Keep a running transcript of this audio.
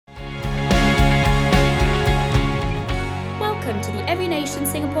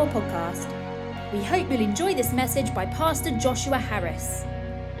Encore podcast. We hope you'll enjoy this message by Pastor Joshua Harris.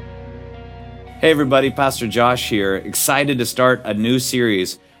 Hey everybody, Pastor Josh here. Excited to start a new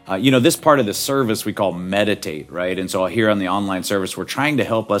series. This part of the service we call meditate, right? And so here on the online service, we're trying to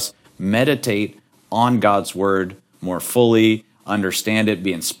help us meditate on God's Word more fully, understand it,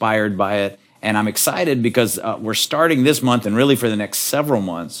 be inspired by it. And I'm excited because we're starting this month and really for the next several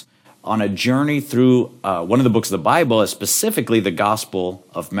months on a journey through one of the books of the Bible, specifically the Gospel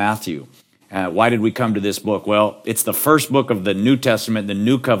of Matthew. Why did we come to this book? Well, it's the first book of the New Testament, the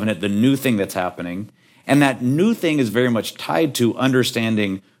New Covenant, the new thing that's happening. And that new thing is very much tied to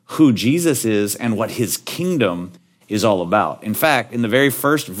understanding who Jesus is and what his kingdom is all about. In fact, in the very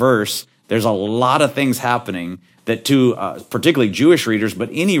first verse, there's a lot of things happening that to particularly Jewish readers, but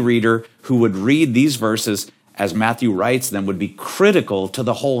any reader who would read these verses as Matthew writes them would be critical to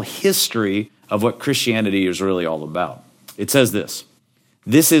the whole history of what Christianity is really all about. It says this: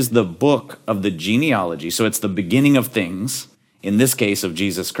 this is the book of the genealogy. So it's the beginning of things, in this case of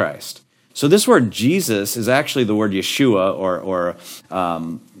Jesus Christ. So this word Jesus is actually the word Yeshua or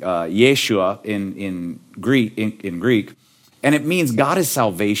Yeshua in Greek, and it means God is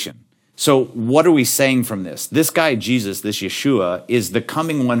salvation. So what are we saying from this? This guy, Jesus, this Yeshua, is the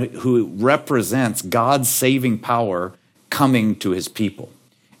coming one who represents God's saving power coming to his people.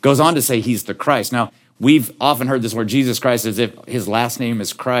 Goes on to say he's the Christ. Now, we've often heard this word Jesus Christ as if his last name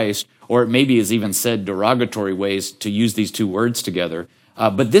is Christ, or it maybe is even said derogatory ways to use these two words together.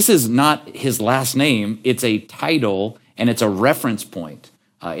 But this is not his last name. It's a title, and it's a reference point.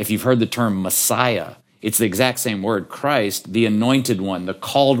 If you've heard the term Messiah, it's the exact same word, Christ, the anointed one, the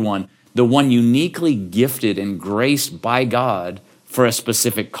called one, the one uniquely gifted and graced by God for a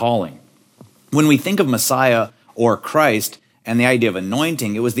specific calling. When we think of Messiah or Christ and the idea of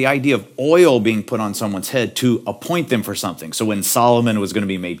anointing, it was the idea of oil being put on someone's head to appoint them for something. So when Solomon was going to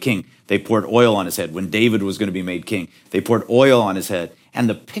be made king, they poured oil on his head. When David was going to be made king, they poured oil on his head. And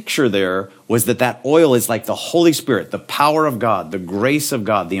the picture there was that oil is like the Holy Spirit, the power of God, the grace of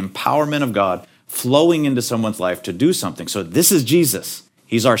God, the empowerment of God flowing into someone's life to do something. So this is Jesus.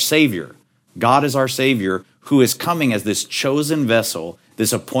 He's our Savior. God is our Savior who is coming as this chosen vessel,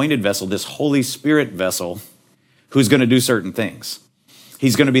 this appointed vessel, this Holy Spirit vessel who's going to do certain things.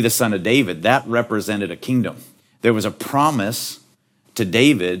 He's going to be the son of David. That represented a kingdom. There was a promise to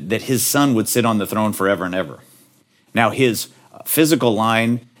David that his son would sit on the throne forever and ever. Now, his physical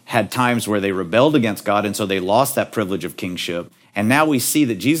line had times where they rebelled against God, and so they lost that privilege of kingship. And now we see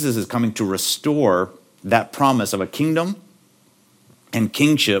that Jesus is coming to restore that promise of a kingdom and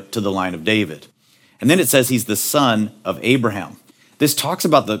kingship to the line of David. And then it says he's the son of Abraham. This talks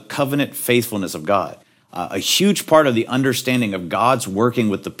about the covenant faithfulness of God. A huge part of the understanding of God's working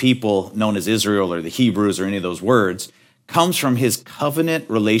with the people known as Israel or the Hebrews or any of those words comes from his covenant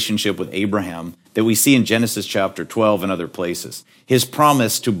relationship with Abraham that we see in Genesis chapter 12 and other places. His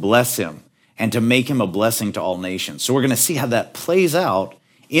promise to bless him and to make him a blessing to all nations. So we're going to see how that plays out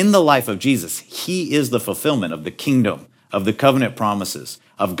in the life of Jesus. He is the fulfillment of the kingdom, of the covenant promises,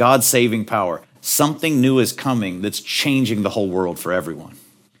 of God's saving power. Something new is coming that's changing the whole world for everyone.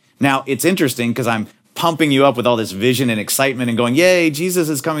 Now, it's interesting because I'm pumping you up with all this vision and excitement and going, yay, Jesus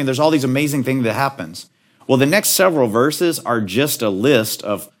is coming. There's all these amazing things that happens. Well, the next several verses are just a list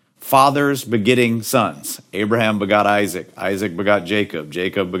of fathers begetting sons. Abraham begot Isaac. Isaac begot Jacob.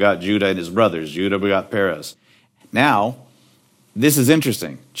 Jacob begot Judah and his brothers. Judah begot Perez. Now, this is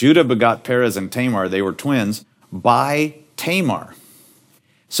interesting. Judah begot Perez and Tamar. They were twins by Tamar.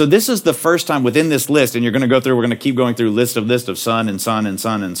 So this is the first time within this list, and you're going to go through, we're going to keep going through list of son and son and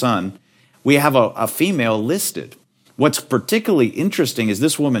son and son. We have a female listed. What's particularly interesting is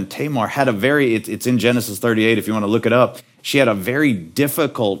this woman, Tamar, had it's in Genesis 38 if you want to look it up. She had a very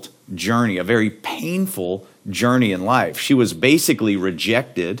difficult journey, a very painful journey in life. She was basically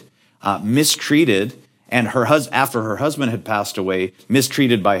rejected, mistreated, and after her husband had passed away,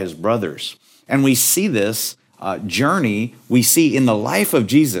 mistreated by his brothers. And we see this journey we see in the life of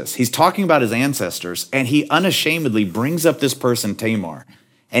Jesus. He's talking about his ancestors, and he unashamedly brings up this person, Tamar.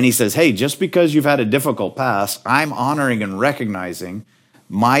 And he says, hey, just because you've had a difficult past, I'm honoring and recognizing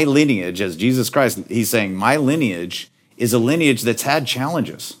my lineage as Jesus Christ. He's saying my lineage is a lineage that's had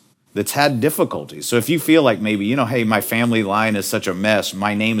challenges, that's had difficulties. So if you feel like maybe, hey, my family line is such a mess,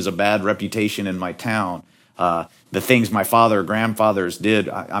 my name is a bad reputation in my town, the things my father or grandfathers did,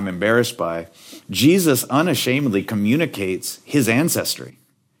 I'm embarrassed by. Jesus unashamedly communicates his ancestry.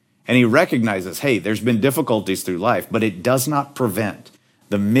 And he recognizes, hey, there's been difficulties through life, but it does not prevent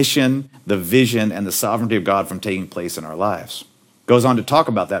the mission, the vision, and the sovereignty of God from taking place in our lives. Goes on to talk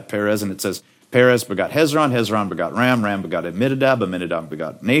about that, Perez, and it says, Perez begot Hezron, Hezron begot Ram, Ram begot Amminadab, Amminadab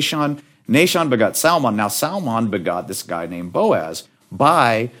begot Nahshon, Nahshon begot Salmon. Now Salmon begot this guy named Boaz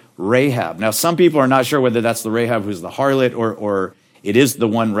by Rahab. Now some people are not sure whether that's the Rahab who's the harlot or it is the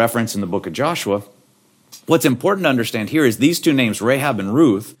one referenced in the book of Joshua. What's important to understand here is these two names, Rahab and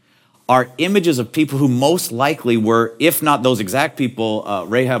Ruth, are images of people who most likely were, if not those exact people,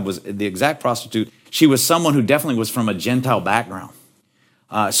 Rahab was the exact prostitute. She was someone who definitely was from a Gentile background.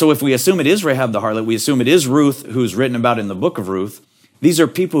 So if we assume it is Rahab the harlot, we assume it is Ruth who's written about in the book of Ruth. These are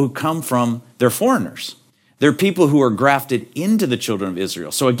people who come from, they're foreigners. They're people who are grafted into the children of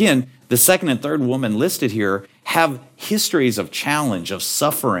Israel. So again, the second and third woman listed here have histories of challenge, of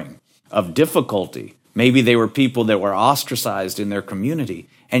suffering, of difficulty. Maybe they were people that were ostracized in their community.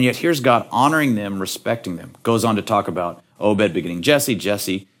 And yet here's God honoring them, respecting them. Goes on to talk about Obed begetting Jesse,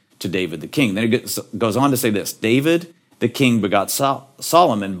 Jesse to David the king. Then it goes on to say this, David the king begot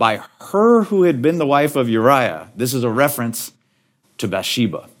Solomon by her who had been the wife of Uriah. This is a reference to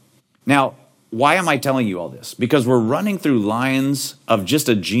Bathsheba. Now, why am I telling you all this? Because we're running through lines of just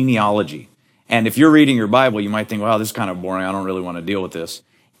a genealogy. And if you're reading your Bible, you might think, wow, this is kind of boring. I don't really want to deal with this.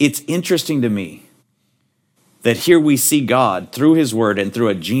 It's interesting to me that here we see God through his word and through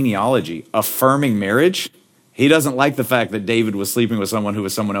a genealogy affirming marriage. He doesn't like the fact that David was sleeping with someone who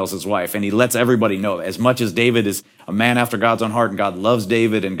was someone else's wife. And he lets everybody know, as much as David is a man after God's own heart and God loves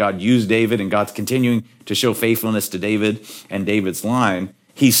David and God used David and God's continuing to show faithfulness to David and David's line,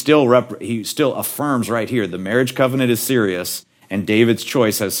 he still affirms right here, the marriage covenant is serious and David's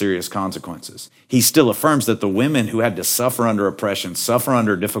choice has serious consequences. He still affirms that the women who had to suffer under oppression, suffer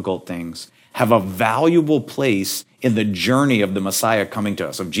under difficult things, have a valuable place in the journey of the Messiah coming to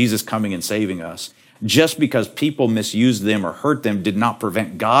us, of Jesus coming and saving us. Just because people misused them or hurt them did not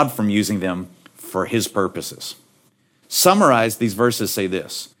prevent God from using them for his purposes. Summarized, these verses say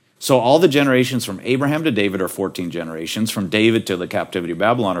this. So all the generations from Abraham to David are 14 generations. From David to the captivity of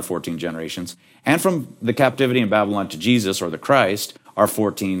Babylon are 14 generations. And from the captivity in Babylon to Jesus or the Christ are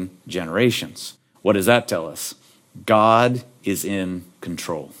 14 generations. What does that tell us? God is in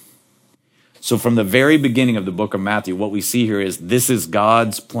control. So from the very beginning of the book of Matthew, what we see here is this is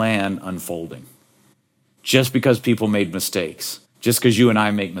God's plan unfolding. Just because people made mistakes, just because you and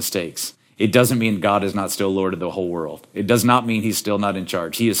I make mistakes, it doesn't mean God is not still Lord of the whole world. It does not mean he's still not in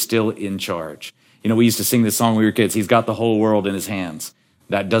charge. He is still in charge. You know, we used to sing this song when we were kids, he's got the whole world in his hands.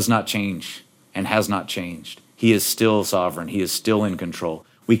 That does not change and has not changed. He is still sovereign. He is still in control.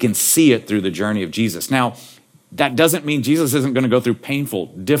 We can see it through the journey of Jesus. Now, that doesn't mean Jesus isn't going to go through painful,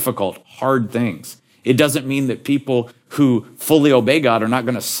 difficult, hard things. It doesn't mean that people who fully obey God are not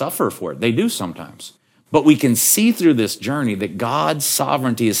going to suffer for it. They do sometimes. But we can see through this journey that God's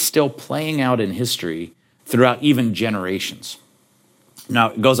sovereignty is still playing out in history throughout even generations.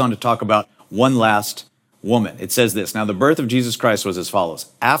 Now, it goes on to talk about one last woman. It says this, now the birth of Jesus Christ was as follows.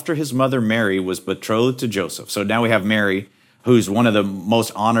 After his mother Mary was betrothed to Joseph. So now we have Mary, who's one of the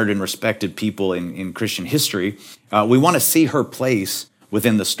most honored and respected people in Christian history. We want to see her place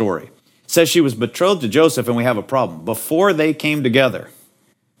within the story. It says she was betrothed to Joseph, and we have a problem. Before they came together,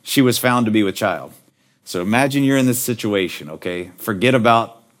 she was found to be with child. So imagine you're in this situation, okay? Forget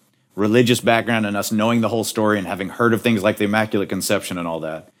about religious background and us knowing the whole story and having heard of things like the Immaculate Conception and all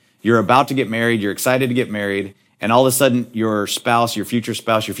that. You're about to get married, you're excited to get married, and all of a sudden your spouse, your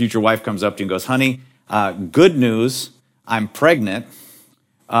future wife comes up to you and goes, honey, good news, I'm pregnant.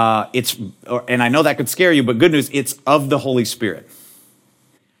 And I know that could scare you, but good news, it's of the Holy Spirit.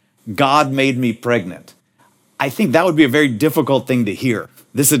 God made me pregnant. I think that would be a very difficult thing to hear.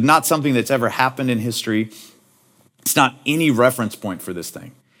 This is not something that's ever happened in history. It's not any reference point for this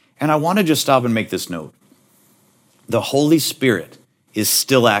thing. And I want to just stop and make this note. The Holy Spirit is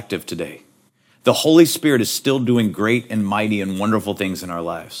still active today. The Holy Spirit is still doing great and mighty and wonderful things in our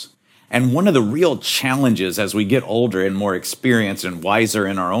lives. And one of the real challenges as we get older and more experienced and wiser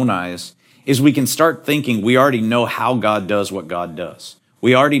in our own eyes is we can start thinking we already know how God does what God does.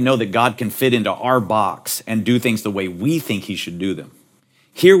 We already know that God can fit into our box and do things the way we think he should do them.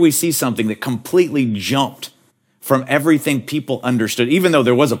 Here we see something that completely jumped from everything people understood. Even though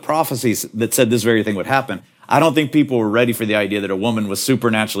there was a prophecy that said this very thing would happen, I don't think people were ready for the idea that a woman was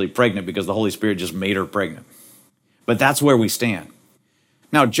supernaturally pregnant because the Holy Spirit just made her pregnant. But that's where we stand.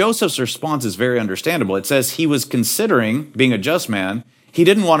 Now, Joseph's response is very understandable. It says he was considering being a just man. He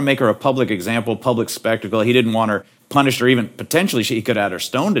didn't want to make her a public example, public spectacle. He didn't want her punished or even potentially he could add her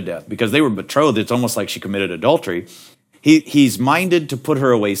stoned to death because they were betrothed. It's almost like she committed adultery. He's minded to put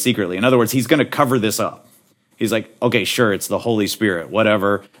her away secretly. In other words, he's going to cover this up. He's like, okay, sure, it's the Holy Spirit,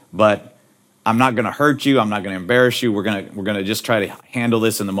 whatever, but I'm not going to hurt you. I'm not going to embarrass you. We're going to just try to handle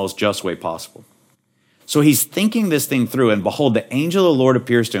this in the most just way possible. So he's thinking this thing through, and behold, the angel of the Lord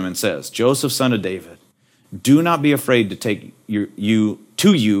appears to him and says, Joseph, son of David, do not be afraid to take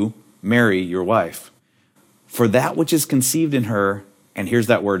you Mary, your wife, for that which is conceived in her, and here's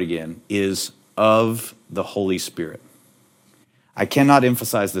that word again, is of the Holy Spirit. I cannot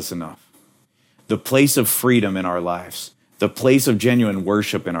emphasize this enough. The place of freedom in our lives, the place of genuine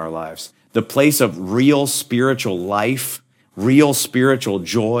worship in our lives, the place of real spiritual life, real spiritual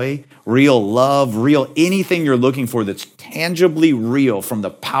joy, real love, real anything you're looking for that's tangibly real from the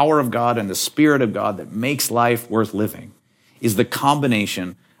power of God and the Spirit of God that makes life worth living is the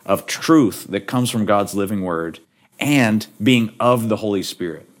combination of truth that comes from God's living word and being of the Holy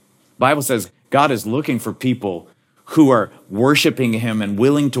Spirit. The Bible says God is looking for people who are worshiping him and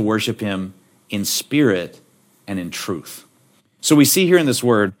willing to worship him in spirit and in truth. So we see here in this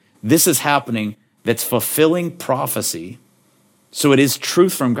word, this is happening that's fulfilling prophecy. So it is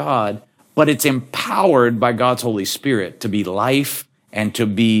truth from God, but it's empowered by God's Holy Spirit to be life and to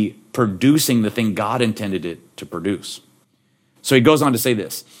be producing the thing God intended it to produce. So he goes on to say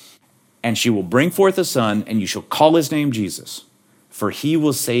this, and she will bring forth a son, and you shall call his name Jesus, for he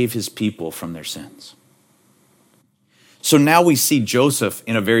will save his people from their sins. So now we see Joseph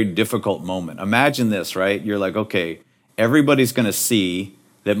in a very difficult moment. Imagine this, right? You're like, okay, everybody's going to see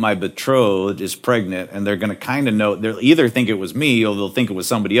that my betrothed is pregnant, and they're going to kind of know, they'll either think it was me or they'll think it was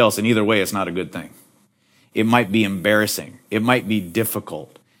somebody else, and either way, it's not a good thing. It might be embarrassing. It might be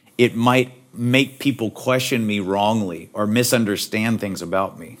difficult. It might make people question me wrongly or misunderstand things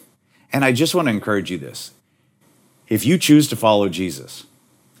about me. And I just want to encourage you this. If you choose to follow Jesus,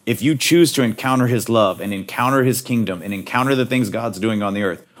 if you choose to encounter his love and encounter his kingdom and encounter the things God's doing on the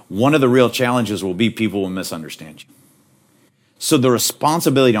earth, one of the real challenges will be people will misunderstand you. So the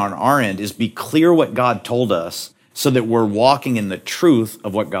responsibility on our end is be clear what God told us so that we're walking in the truth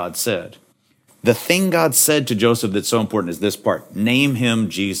of what God said. The thing God said to Joseph that's so important is this part, name him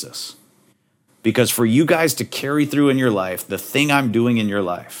Jesus. Because for you guys to carry through in your life, the thing I'm doing in your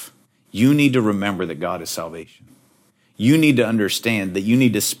life, you need to remember that God is salvation. You need to understand that you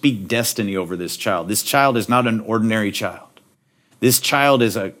need to speak destiny over this child. This child is not an ordinary child. This child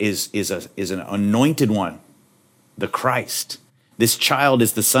is an anointed one, the Christ. This child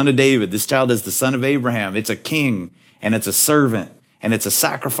is the son of David. This child is the son of Abraham. It's a king, and it's a servant, and it's a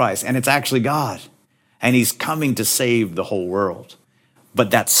sacrifice, and it's actually God. And he's coming to save the whole world.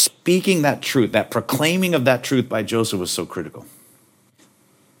 But that speaking that truth, that proclaiming of that truth by Joseph was so critical.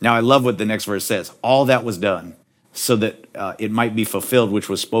 Now, I love what the next verse says. All that was done so that it might be fulfilled, which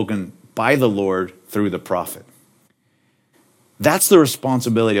was spoken by the Lord through the prophet. That's the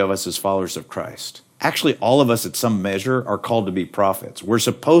responsibility of us as followers of Christ. Actually, all of us at some measure are called to be prophets. We're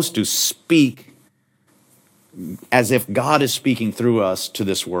supposed to speak as if God is speaking through us to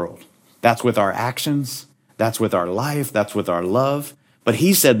this world. That's with our actions. That's with our life. That's with our love. But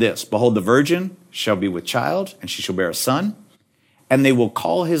he said this, behold, the virgin shall be with child, and she shall bear a son, and they will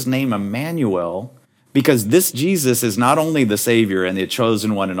call his name Emmanuel, because this Jesus is not only the Savior and the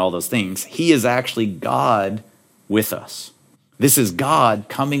chosen one and all those things, he is actually God with us. This is God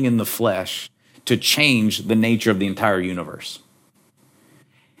coming in the flesh to change the nature of the entire universe.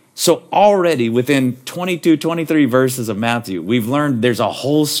 So already within 22, 23 verses of Matthew, we've learned there's a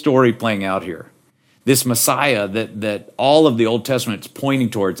whole story playing out here. This Messiah that all of the Old Testament is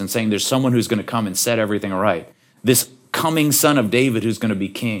pointing towards and saying there's someone who's going to come and set everything right. This coming son of David who's going to be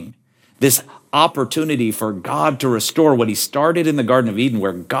king. This opportunity for God to restore what he started in the Garden of Eden,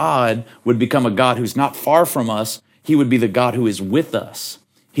 where God would become a God who's not far from us. He would be the God who is with us.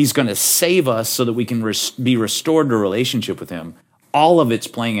 He's going to save us so that we can be restored to a relationship with him. All of it's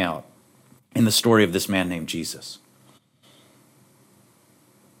playing out in the story of this man named Jesus.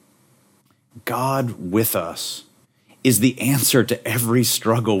 God with us is the answer to every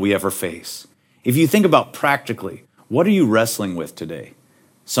struggle we ever face. If you think about practically, what are you wrestling with today?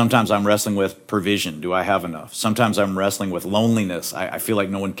 Sometimes I'm wrestling with provision. Do I have enough? Sometimes I'm wrestling with loneliness. I feel like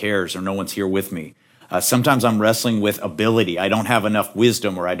no one cares or no one's here with me. Sometimes I'm wrestling with ability. I don't have enough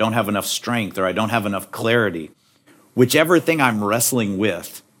wisdom, or I don't have enough strength, or I don't have enough clarity. Whichever thing I'm wrestling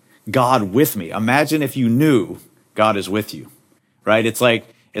with, God with me. Imagine if you knew God is with you, right? It's like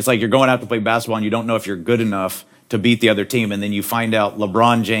you're going out to play basketball and you don't know if you're good enough to beat the other team. And then you find out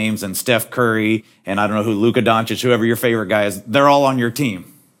LeBron James and Steph Curry and I don't know who, Luka Doncic, whoever your favorite guy is, they're all on your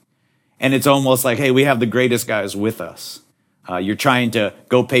team. And it's almost like, hey, we have the greatest guys with us. You're trying to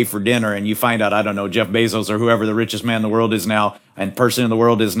go pay for dinner and you find out, I don't know, Jeff Bezos or whoever the richest man in the world is now and person in the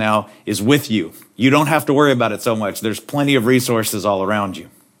world is now is with you. You don't have to worry about it so much. There's plenty of resources all around you.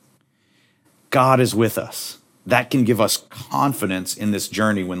 God is with us. That can give us confidence in this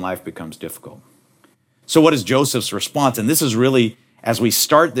journey when life becomes difficult. So what is Joseph's response? And this is really, as we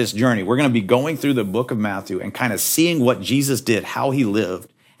start this journey, we're going to be going through the book of Matthew and kind of seeing what Jesus did, how he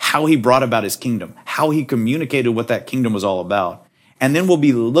lived, how he brought about his kingdom, how he communicated what that kingdom was all about. And then we'll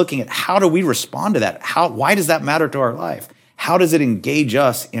be looking at how do we respond to that? Why does that matter to our life? How does it engage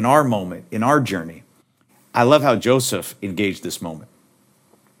us in our moment, in our journey? I love how Joseph engaged this moment.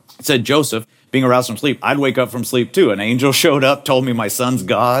 It said, Joseph, being aroused from sleep, I'd wake up from sleep too. An angel showed up, told me my son's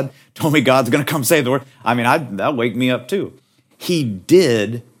God, told me God's going to come save the world. I mean, that'd wake me up too. He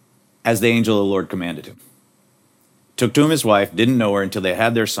did as the angel of the Lord commanded him. Took to him his wife, didn't know her until they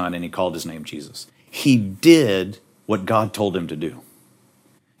had their son, and he called his name Jesus. He did what God told him to do.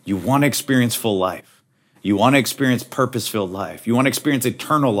 You want to experience full life. You want to experience purpose-filled life. You want to experience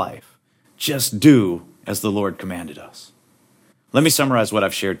eternal life. Just do as the Lord commanded us. Let me summarize what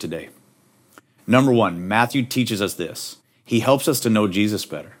I've shared today. Number one, Matthew teaches us this. He helps us to know Jesus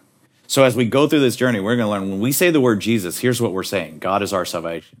better. So as we go through this journey, we're going to learn when we say the word Jesus, here's what we're saying. God is our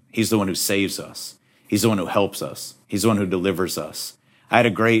salvation. He's the one who saves us. He's the one who helps us. He's the one who delivers us. I had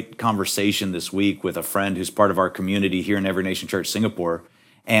a great conversation this week with a friend who's part of our community here in Every Nation Church, Singapore.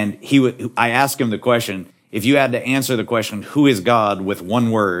 And I asked him the question, if you had to answer the question, who is God with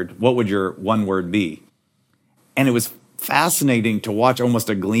one word, what would your one word be? And it was fascinating to watch almost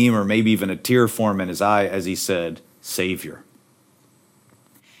a gleam or maybe even a tear form in his eye as he said, Savior.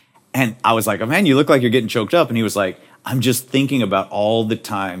 And I was like, oh man, you look like you're getting choked up. And he was like, I'm just thinking about all the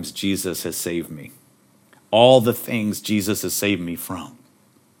times Jesus has saved me. All the things Jesus has saved me from.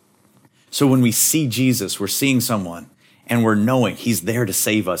 So when we see Jesus, we're seeing someone and we're knowing he's there to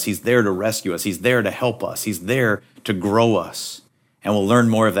save us. He's there to rescue us. He's there to help us. He's there to grow us. And we'll learn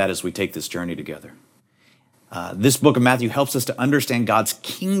more of that as we take this journey together. This book of Matthew helps us to understand God's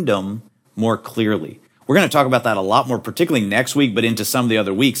kingdom more clearly. We're going to talk about that a lot more, particularly next week, but into some of the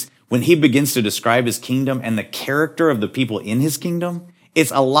other weeks. When he begins to describe his kingdom and the character of the people in his kingdom,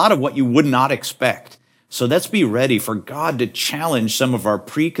 it's a lot of what you would not expect. So let's be ready for God to challenge some of our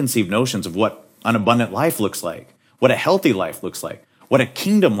preconceived notions of what an abundant life looks like, what a healthy life looks like, what a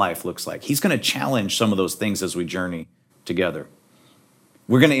kingdom life looks like. He's going to challenge some of those things as we journey together.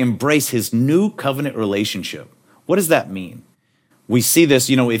 We're going to embrace his new covenant relationship. What does that mean? We see this,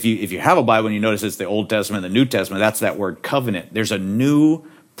 if you have a Bible and you notice it's the Old Testament and the New Testament, that's that word covenant. There's a new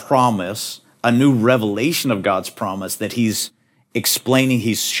promise, a new revelation of God's promise that he's explaining,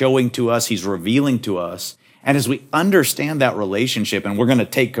 he's showing to us, he's revealing to us. And as we understand that relationship, and we're going to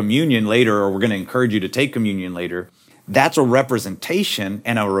take communion later, or we're going to encourage you to take communion later, that's a representation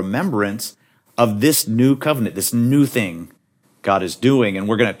and a remembrance of this new covenant, this new thing God is doing. And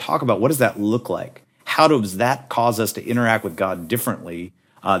we're going to talk about what does that look like? How does that cause us to interact with God differently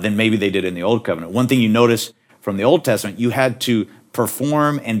than maybe they did in the Old Covenant? One thing you notice from the Old Testament, you had to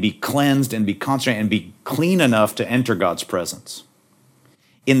perform and be cleansed and be consecrated and be clean enough to enter God's presence.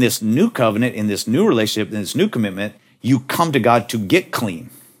 In this new covenant, in this new relationship, in this new commitment, you come to God to get clean.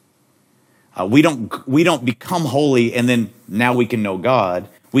 We don't become holy and then now we can know God.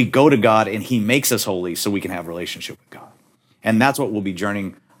 We go to God and he makes us holy so we can have a relationship with God. And that's what we'll be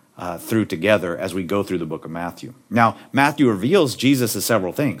journeying through together as we go through the book of Matthew. Now, Matthew reveals Jesus as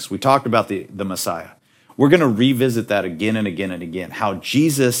several things. We talked about the Messiah. We're going to revisit that again and again and again, how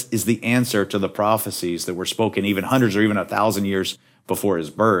Jesus is the answer to the prophecies that were spoken even hundreds or even 1,000 years before his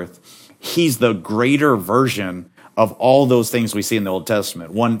birth. He's the greater version of all those things we see in the Old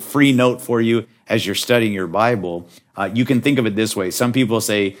Testament. One free note for you as you're studying your Bible, you can think of it this way. Some people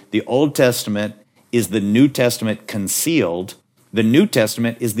say the Old Testament is the New Testament concealed. The New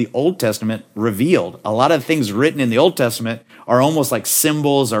Testament is the Old Testament revealed. A lot of things written in the Old Testament are almost like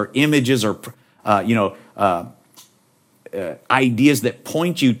symbols or images or ideas that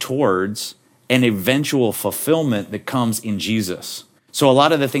point you towards an eventual fulfillment that comes in Jesus. So a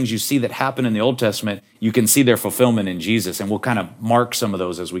lot of the things you see that happen in the Old Testament, you can see their fulfillment in Jesus, and we'll kind of mark some of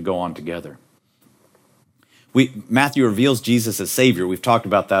those as we go on together. Matthew reveals Jesus as Savior. We've talked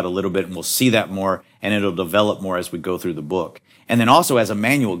about that a little bit, and we'll see that more, and it'll develop more as we go through the book. And then also as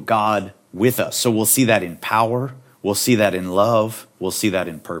Emmanuel, God with us. So we'll see that in power, we'll see that in love, we'll see that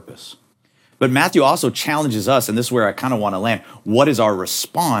in purpose. But Matthew also challenges us, and this is where I kind of want to land. What is our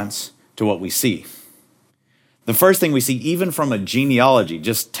response to what we see? The first thing we see, even from a genealogy,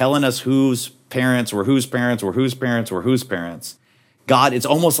 just telling us whose parents were whose parents were whose parents were whose parents, God, it's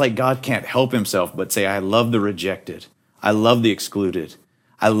almost like God can't help himself but say, I love the rejected. I love the excluded.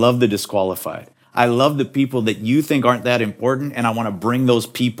 I love the disqualified. I love the people that you think aren't that important, and I want to bring those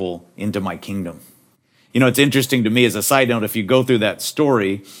people into my kingdom. You know, it's interesting to me as a side note, if you go through that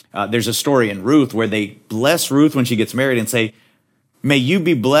story, there's a story in Ruth where they bless Ruth when she gets married and say, may you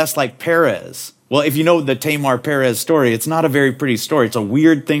be blessed like Perez. Well, if you know the Tamar Perez story, it's not a very pretty story. It's a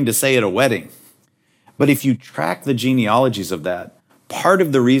weird thing to say at a wedding. But if you track the genealogies of that, part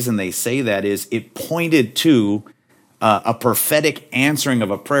of the reason they say that is it pointed to a prophetic answering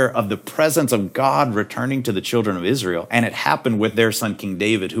of a prayer of the presence of God returning to the children of Israel. And it happened with their son, King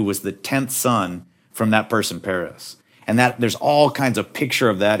David, who was the 10th son from that person, Perez. And that there's all kinds of picture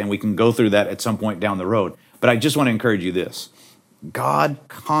of that, and we can go through that at some point down the road. But I just want to encourage you this. God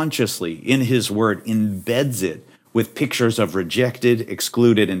consciously, in his word, embeds it with pictures of rejected,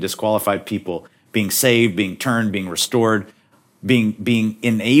 excluded, and disqualified people being saved, being turned, being restored, being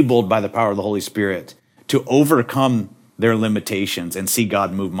enabled by the power of the Holy Spirit to overcome their limitations and see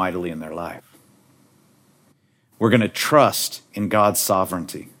God move mightily in their life. We're going to trust in God's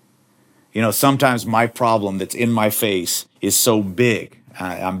sovereignty. You know, sometimes my problem that's in my face is so big.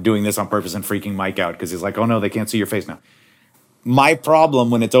 I'm doing this on purpose and freaking Mike out because he's like, oh no, they can't see your face now. My problem,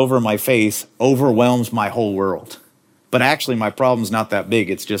 when it's over my face, overwhelms my whole world. But actually, my problem's not that big.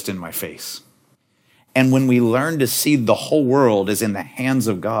 It's just in my face. And when we learn to see the whole world as in the hands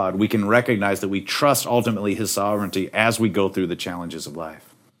of God, we can recognize that we trust ultimately his sovereignty as we go through the challenges of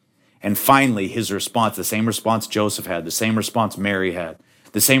life. And finally, his response, the same response Joseph had, the same response Mary had,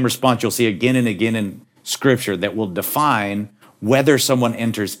 the same response you'll see again and again in Scripture that will define whether someone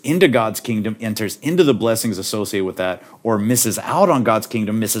enters into God's kingdom, enters into the blessings associated with that, or misses out on God's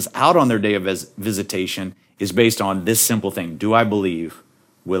kingdom, misses out on their day of visitation, is based on this simple thing. Do I believe?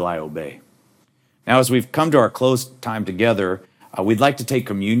 Will I obey? Now, as we've come to our close time together, we'd like to take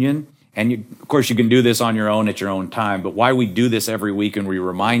communion. And of course, you can do this on your own at your own time. But why we do this every week and we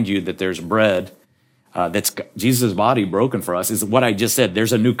remind you that there's bread that's Jesus' body broken for us is what I just said.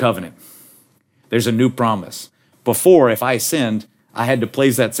 There's a new covenant. There's a new promise. Before, if I sinned, I had to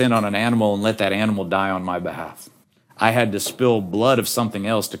place that sin on an animal and let that animal die on my behalf. I had to spill blood of something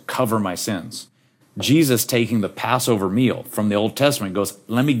else to cover my sins. Jesus, taking the Passover meal from the Old Testament, goes,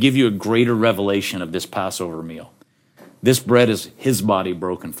 let me give you a greater revelation of this Passover meal. This bread is his body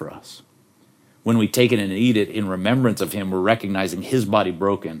broken for us. When we take it and eat it in remembrance of him, we're recognizing his body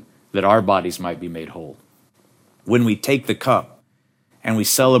broken, that our bodies might be made whole. When we take the cup and we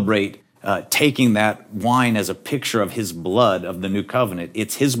celebrate taking that wine as a picture of his blood of the new covenant,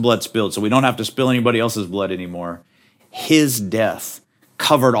 it's his blood spilled, so we don't have to spill anybody else's blood anymore. His death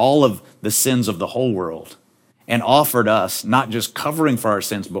covered all of the sins of the whole world and offered us not just covering for our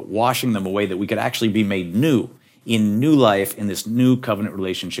sins, but washing them away that we could actually be made new in new life in this new covenant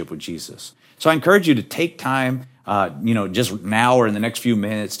relationship with Jesus. So I encourage you to take time, just now or in the next few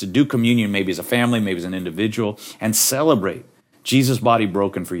minutes to do communion, maybe as a family, maybe as an individual, and celebrate Jesus' body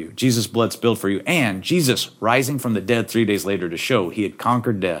broken for you, Jesus' blood spilled for you, and Jesus rising from the dead 3 days later to show he had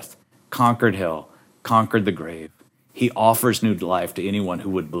conquered death, conquered hell, conquered the grave. He offers new life to anyone who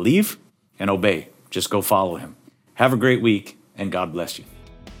would believe and obey. Just go follow him. Have a great week, and God bless you.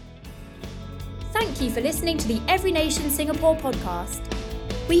 Thank you for listening to the Every Nation Singapore podcast.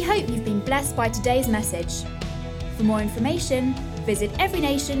 We hope you've been blessed by today's message. For more information, visit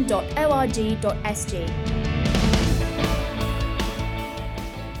everynation.org.sg.